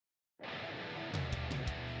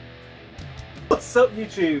What's up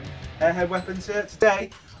YouTube? Airhead Weapons here. Today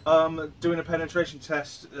doing a penetration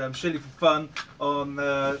test, surely for fun, on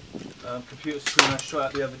the computer screen I shot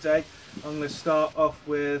at the other day. I'm going to start off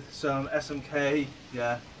with some SMK,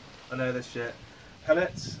 yeah, I know this shit,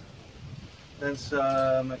 pellets, then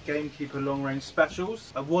some Gamekeeper long range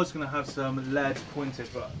specials. I was going to have some lead pointed,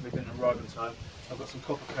 but they didn't arrive in time. I've got some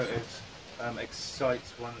copper coated Excite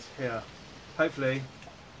ones here. Hopefully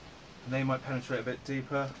they might penetrate a bit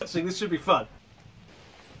deeper. So this should be fun.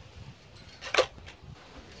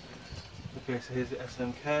 Okay, so here's the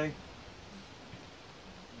SMK.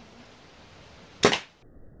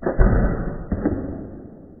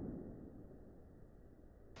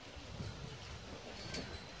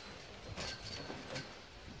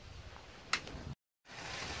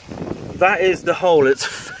 That is the hole. It's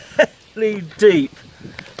fairly deep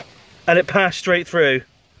and it passed straight through.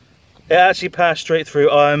 It actually passed straight through.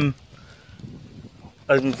 I'm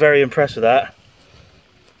very impressed with that.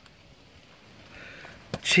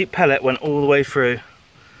 Cheap pellet went all the way through.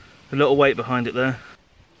 A little weight behind it there.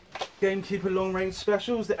 Gamekeeper long range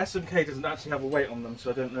specials. The SMK doesn't actually have a weight on them,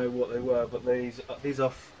 so I don't know what they were, but these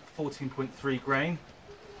are 14.3 grain.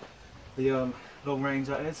 The long range,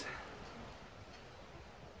 that is.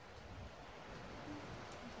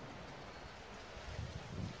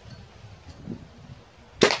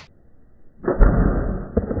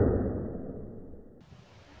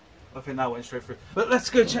 I think that went straight through. But let's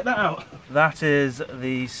go check that out. That is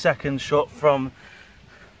the second shot from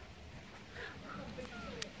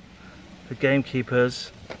the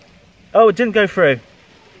Gamekeepers. Oh, it didn't go through.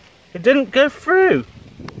 It didn't go through.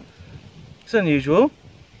 It's unusual.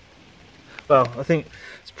 Well, I think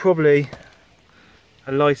it's probably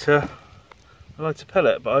a lighter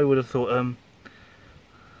pellet, but I would have thought,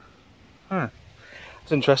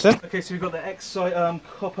 it's interesting. Okay, so we've got the Excite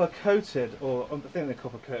copper coated, or I think they're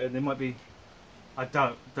copper coated. They might be. I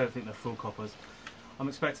don't think they're full coppers. I'm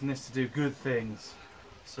expecting this to do good things.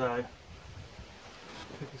 So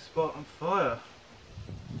pick a spot and fire.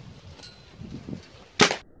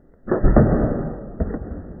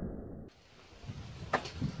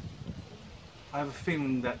 I have a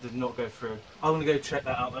feeling that did not go through. I'm gonna go check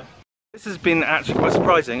that out though. This has been actually quite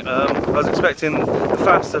surprising. I was expecting the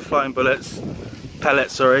faster flying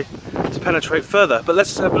pellets, sorry, to penetrate further, but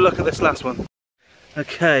let's have a look at this last one.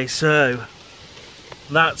 Okay, so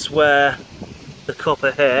that's where the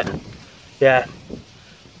copper hit. Yeah,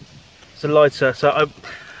 it's a lighter, so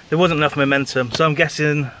there wasn't enough momentum, so I'm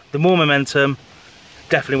guessing the more momentum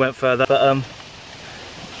definitely went further, but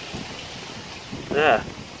yeah,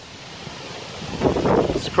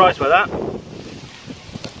 surprised by that.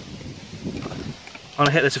 I'm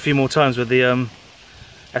gonna hit this a few more times with the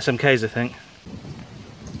SMKs, I think.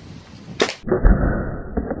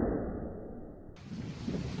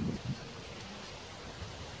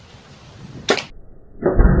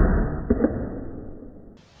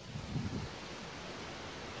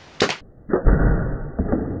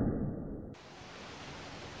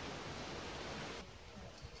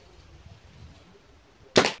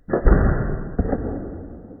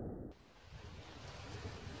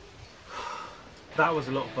 That was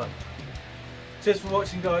a lot of fun. Cheers for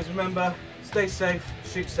watching guys, remember, stay safe,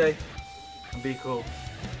 shoot safe and be cool.